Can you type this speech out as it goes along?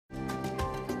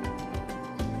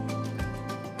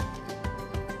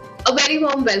A very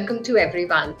warm welcome to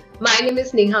everyone. My name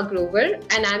is Neha Grover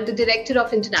and I'm the Director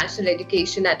of International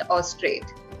Education at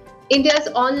Austrade. India's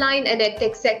online and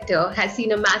edtech sector has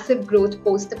seen a massive growth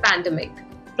post the pandemic.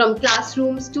 From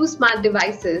classrooms to smart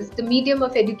devices, the medium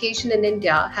of education in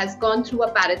India has gone through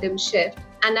a paradigm shift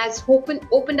and has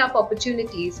opened up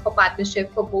opportunities for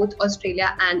partnership for both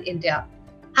Australia and India.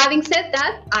 Having said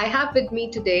that, I have with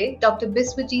me today Dr.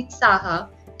 Biswajit Saha,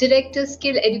 Director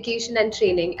Skill Education and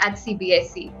Training at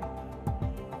CBSE.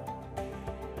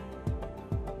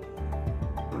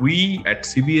 We at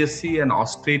CBSE and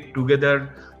Austrade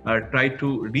together try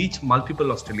to reach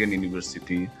multiple Australian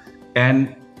universities,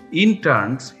 and in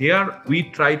turns here we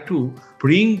try to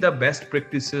bring the best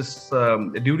practices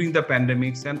during the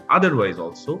pandemics and otherwise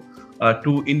also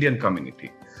to Indian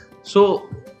community. So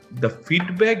the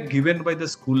feedback given by the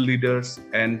school leaders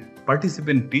and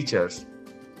participant teachers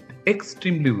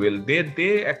extremely well.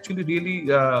 They actually really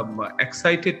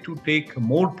excited to take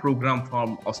more program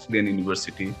from Australian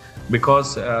University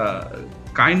because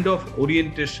kind of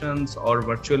orientations or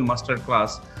virtual master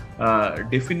class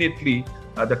definitely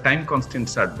the time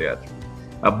constraints are there.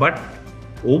 But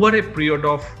over a period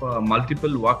of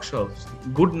multiple workshops,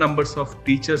 good numbers of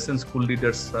teachers and school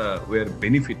leaders were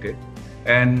benefited.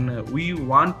 And we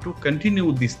want to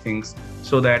continue these things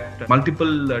so that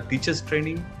multiple teachers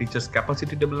training, teachers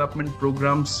capacity development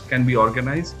programs can be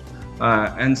organized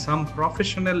and some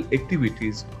professional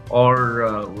activities,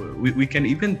 or we can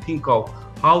even think of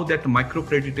how that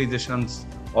microcreditizations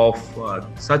of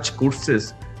such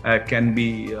courses can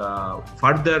be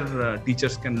further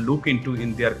teachers can look into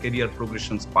in their career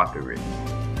progressions pathway.